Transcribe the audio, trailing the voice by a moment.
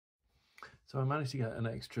So I managed to get an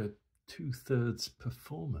extra 2/3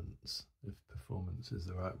 performance, if performance is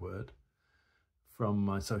the right word, from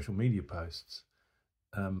my social media posts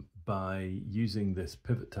by using this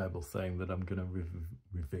pivot table thing that I'm going to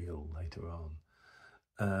reveal later on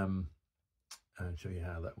and show you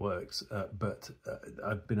how that works. But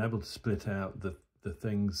I've been able to split out the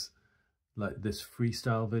things like this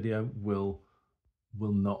freestyle video will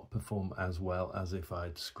not perform as well as if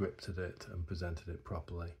I'd scripted it and presented it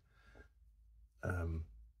properly.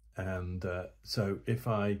 So if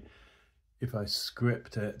I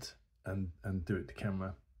script it and do it to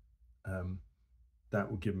camera, that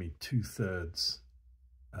will give me 2/3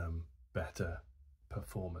 better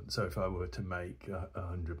performance. So if I were to make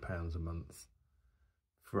 £100 a month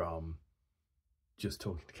from just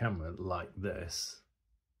talking to camera like this,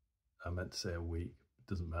 I meant to say a week, it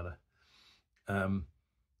doesn't matter,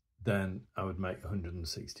 then I would make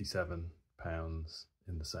 £167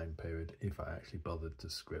 in the same period if I actually bothered to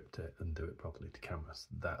script it and do it properly to camera. So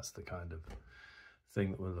that's the kind of thing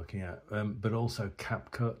that we're looking at. But also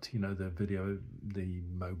CapCut, you know, the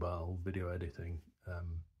mobile video editing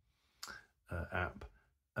app.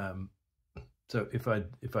 So if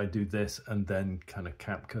I do this and then kind of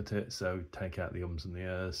CapCut it, so take out the ums and the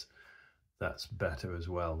ers, that's better as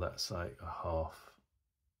well. That's like a half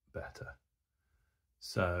better.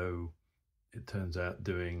 So it turns out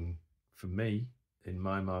doing, for me, in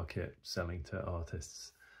my market, selling to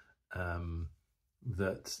artists,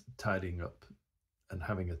 that tidying up and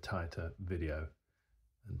having a tighter video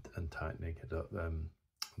and tightening it up and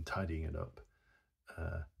tidying it up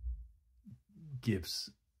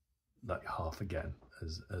gives like half again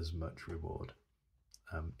as much reward.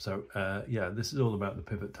 Yeah, this is all about the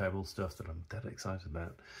pivot table stuff that I'm dead excited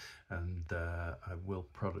about, and I will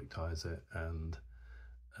productize it and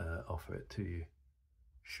offer it to you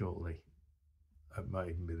shortly. It might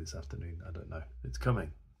even be this afternoon, I don't know. It's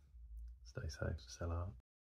coming. Stay safe, sell art.